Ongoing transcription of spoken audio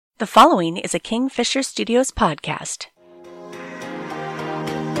The following is a Kingfisher Studios podcast.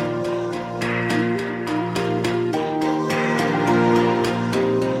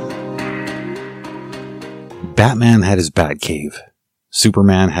 Batman had his Batcave.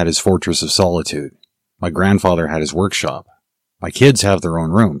 Superman had his Fortress of Solitude. My grandfather had his workshop. My kids have their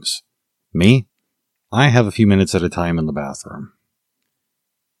own rooms. Me? I have a few minutes at a time in the bathroom.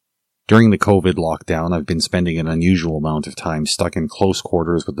 During the COVID lockdown, I've been spending an unusual amount of time stuck in close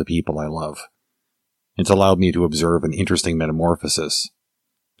quarters with the people I love. It's allowed me to observe an interesting metamorphosis.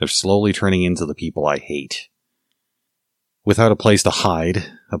 They're slowly turning into the people I hate. Without a place to hide,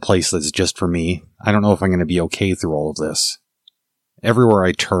 a place that's just for me, I don't know if I'm going to be okay through all of this. Everywhere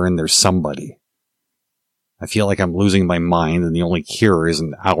I turn, there's somebody. I feel like I'm losing my mind, and the only cure is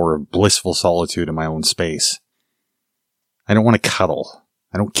an hour of blissful solitude in my own space. I don't want to cuddle.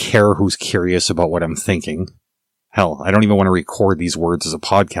 I don't care who's curious about what I'm thinking. Hell, I don't even want to record these words as a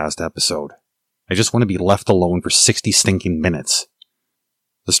podcast episode. I just want to be left alone for 60 stinking minutes.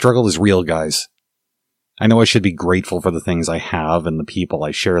 The struggle is real, guys. I know I should be grateful for the things I have and the people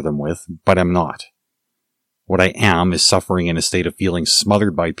I share them with, but I'm not. What I am is suffering in a state of feeling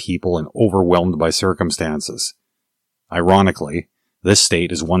smothered by people and overwhelmed by circumstances. Ironically, this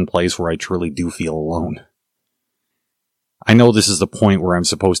state is one place where I truly do feel alone. I know this is the point where I'm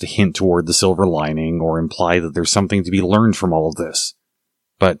supposed to hint toward the silver lining or imply that there's something to be learned from all of this.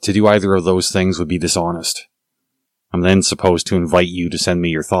 But to do either of those things would be dishonest. I'm then supposed to invite you to send me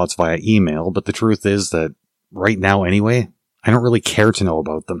your thoughts via email, but the truth is that, right now anyway, I don't really care to know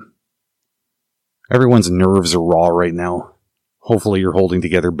about them. Everyone's nerves are raw right now. Hopefully you're holding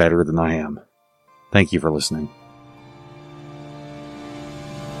together better than I am. Thank you for listening.